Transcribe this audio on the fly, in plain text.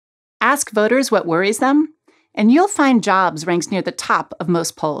Ask voters what worries them, and you'll find jobs ranks near the top of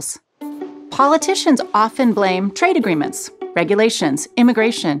most polls. Politicians often blame trade agreements, regulations,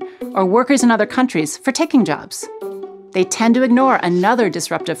 immigration, or workers in other countries for taking jobs. They tend to ignore another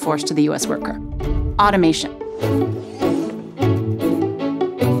disruptive force to the U.S. worker: automation.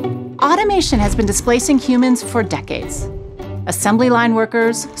 Automation has been displacing humans for decades. Assembly line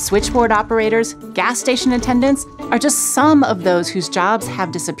workers, switchboard operators, gas station attendants are just some of those whose jobs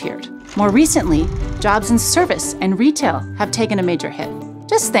have disappeared. More recently, jobs in service and retail have taken a major hit.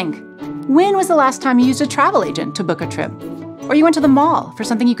 Just think, when was the last time you used a travel agent to book a trip? Or you went to the mall for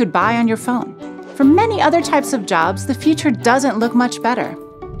something you could buy on your phone? For many other types of jobs, the future doesn't look much better.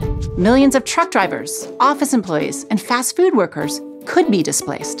 Millions of truck drivers, office employees, and fast food workers could be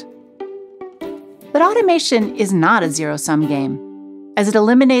displaced. But automation is not a zero-sum game. As it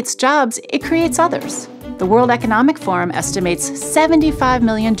eliminates jobs, it creates others. The World Economic Forum estimates 75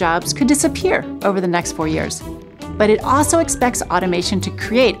 million jobs could disappear over the next 4 years. But it also expects automation to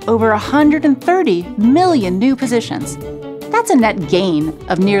create over 130 million new positions. That's a net gain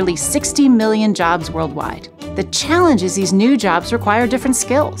of nearly 60 million jobs worldwide. The challenge is these new jobs require different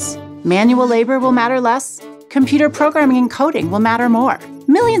skills. Manual labor will matter less. Computer programming and coding will matter more.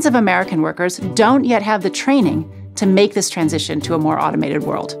 Millions of American workers don't yet have the training to make this transition to a more automated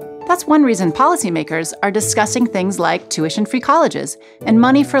world. That's one reason policymakers are discussing things like tuition-free colleges and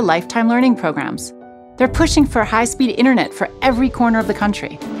money for lifetime learning programs. They're pushing for high-speed internet for every corner of the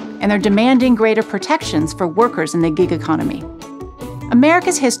country, and they're demanding greater protections for workers in the gig economy.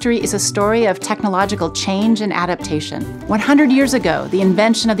 America's history is a story of technological change and adaptation. 100 years ago, the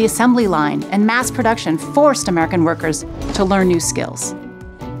invention of the assembly line and mass production forced American workers to learn new skills.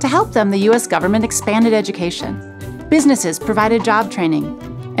 To help them, the U.S. government expanded education. Businesses provided job training,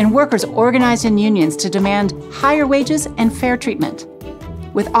 and workers organized in unions to demand higher wages and fair treatment.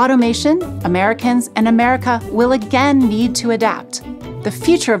 With automation, Americans and America will again need to adapt. The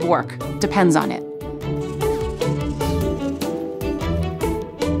future of work depends on it.